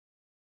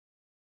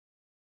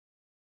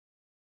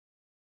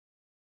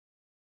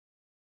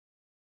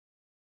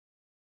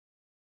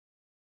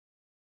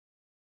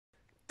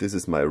This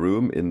is my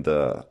room in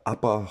the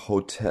Upper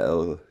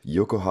Hotel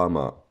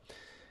Yokohama.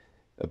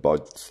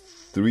 About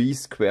 3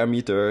 square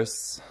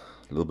meters,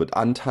 a little bit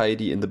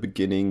untidy in the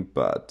beginning,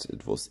 but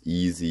it was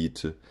easy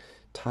to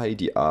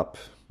tidy up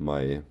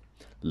my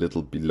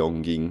little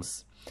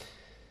belongings.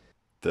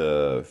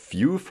 The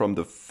view from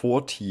the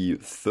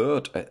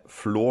 43rd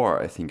floor,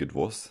 I think it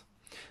was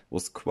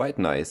quite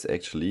nice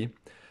actually.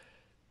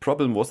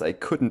 Problem was I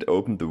couldn't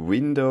open the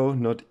window,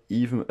 not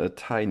even a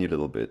tiny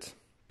little bit.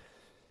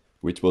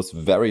 Which was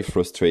very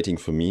frustrating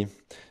for me,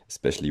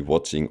 especially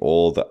watching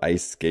all the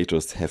ice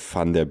skaters have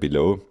fun there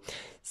below.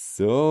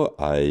 So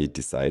I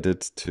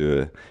decided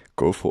to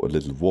go for a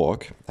little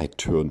walk. I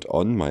turned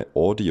on my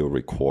audio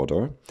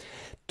recorder,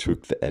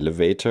 took the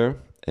elevator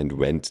and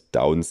went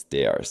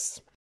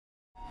downstairs.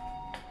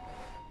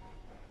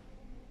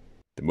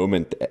 The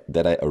moment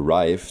that I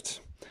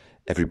arrived,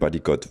 everybody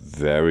got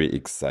very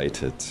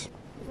excited.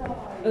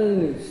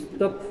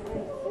 Stop.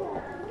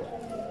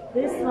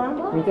 This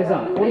one?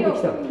 Mita-san, 降りて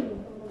きた。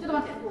ちょっと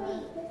待って。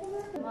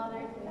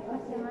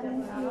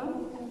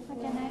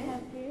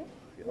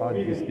Do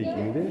you speak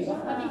English? I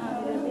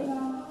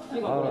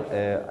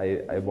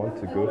want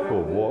to go for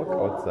a walk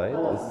outside.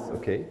 Is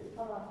okay?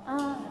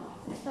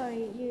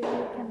 Sorry, you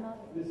cannot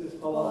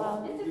go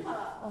out of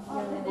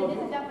your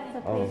room.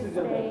 So please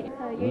stay.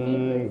 So you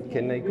need to...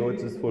 Can I go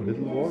just for a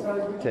little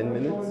walk? 10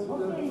 minutes? No.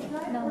 So you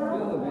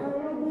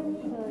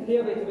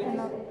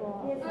cannot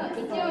go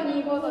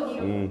out.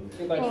 In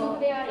 3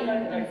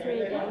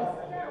 days.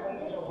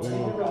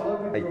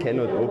 I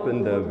cannot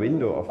open the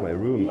window of my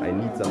room. I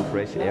need some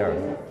fresh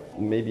air.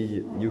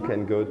 Maybe you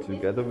can go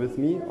together with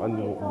me on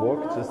a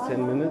walk, just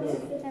 10 minutes?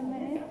 10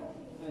 minutes?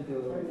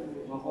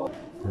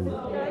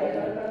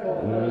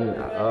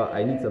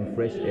 I need some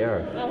fresh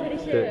air.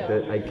 Fresh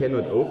air. I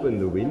cannot open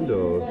the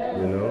window,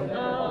 you know?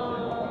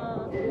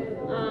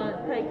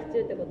 待機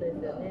中ってことで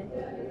すよね。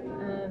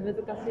難し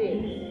い。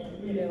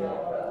それ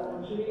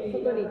は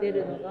外に出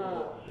るの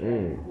がちょ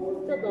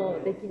っと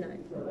できない。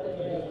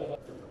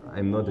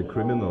I'm not a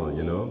criminal,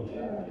 you know?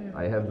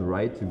 I have the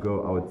right to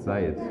go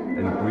outside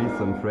and breathe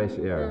some fresh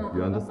air.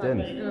 You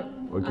understand?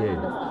 Okay.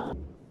 So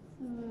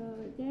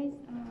there is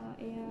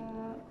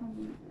air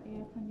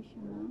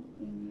conditioner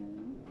in your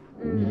room?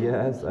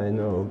 Yes, I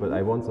know, but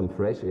I want some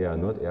fresh air,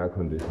 not air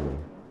conditioning.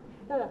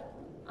 ただ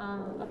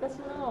私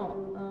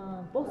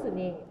のボス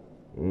に、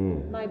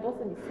マイボ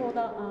スに相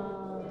談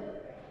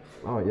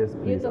Oh yes,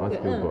 please ask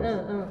your boss.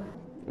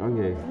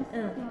 Okay.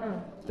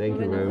 Thank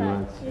you very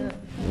much.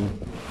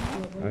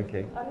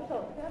 Okay.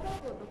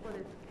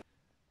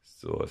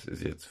 So, es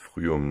ist jetzt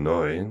früh um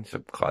 9. Ich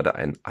habe gerade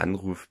einen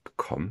Anruf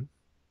bekommen.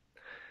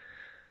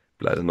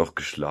 Leider noch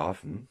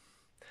geschlafen.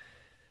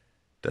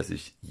 Dass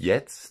ich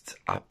jetzt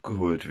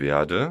abgeholt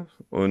werde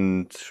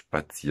und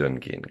spazieren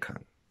gehen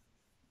kann.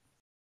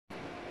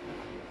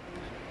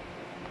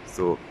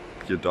 So,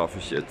 hier darf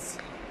ich jetzt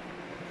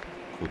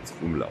kurz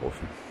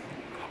rumlaufen.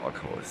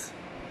 Parkhaus.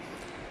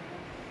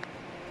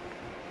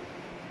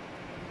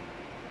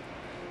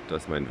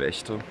 Das ist mein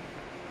Wächter.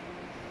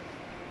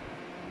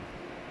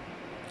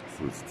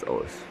 So sieht's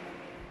aus.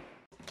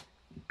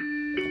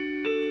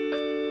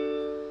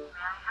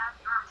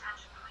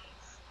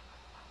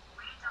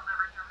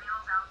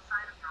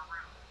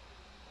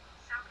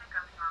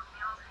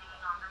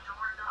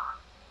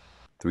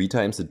 Three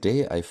times a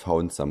day I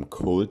found some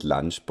cold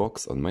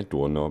lunchbox on my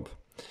doorknob.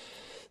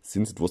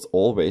 Since it was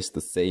always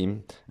the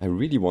same, I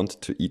really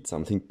wanted to eat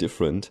something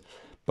different,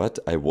 but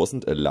I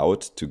wasn't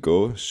allowed to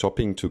go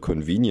shopping to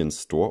convenience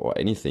store or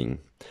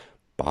anything.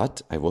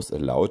 But I was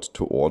allowed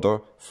to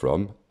order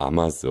from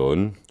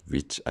Amazon,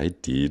 which I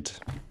did.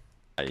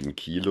 1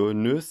 Kilo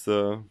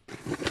Nüsse.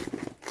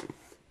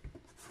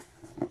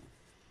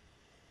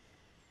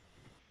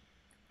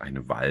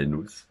 Eine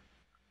Walnuss.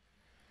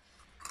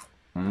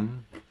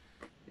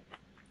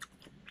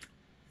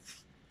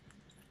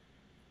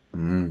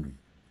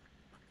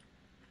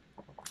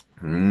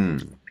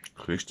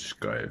 Richtig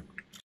geil.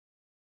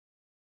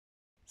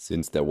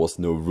 Since there was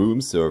no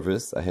room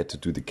service, I had to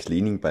do the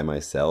cleaning by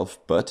myself,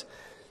 but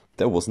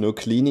there was no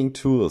cleaning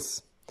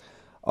tools.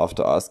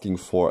 After asking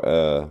for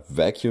a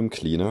vacuum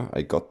cleaner,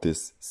 I got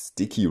this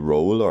sticky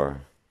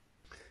roller.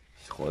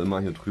 Ich roll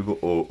mal hier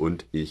drüber. Oh,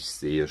 und ich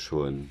sehe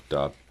schon,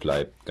 da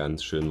bleibt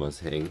ganz schön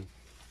was hängen.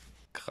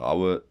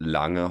 Graue,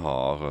 lange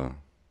Haare.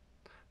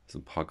 So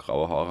ein paar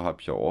graue Haare habe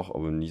ich ja auch,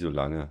 aber nie so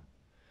lange.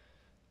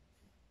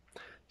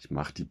 Ich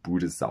mache die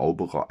Bude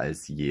sauberer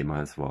als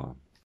jemals war.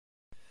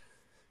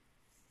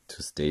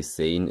 To stay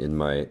sane in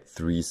my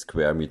 3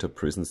 square meter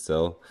prison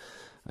cell,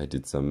 I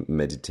did some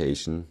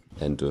meditation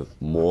and a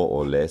more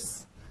or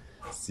less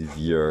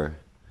severe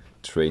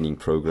training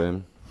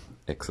program.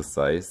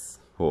 Exercise,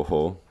 ho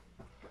ho.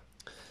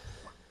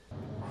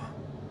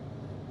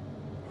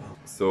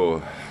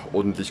 So,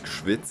 ordentlich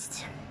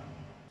geschwitzt.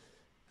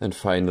 And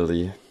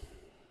finally,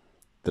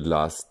 the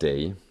last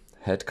day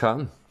had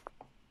come.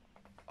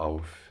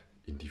 Auf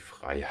in die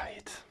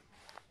Freiheit.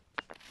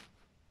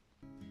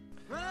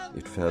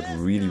 It felt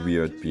really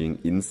weird being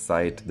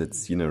inside that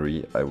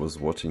scenery I was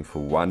watching for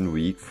 1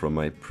 week from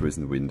my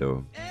prison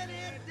window.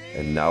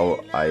 And now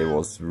I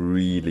was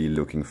really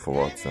looking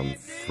forward to some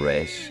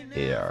fresh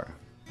air.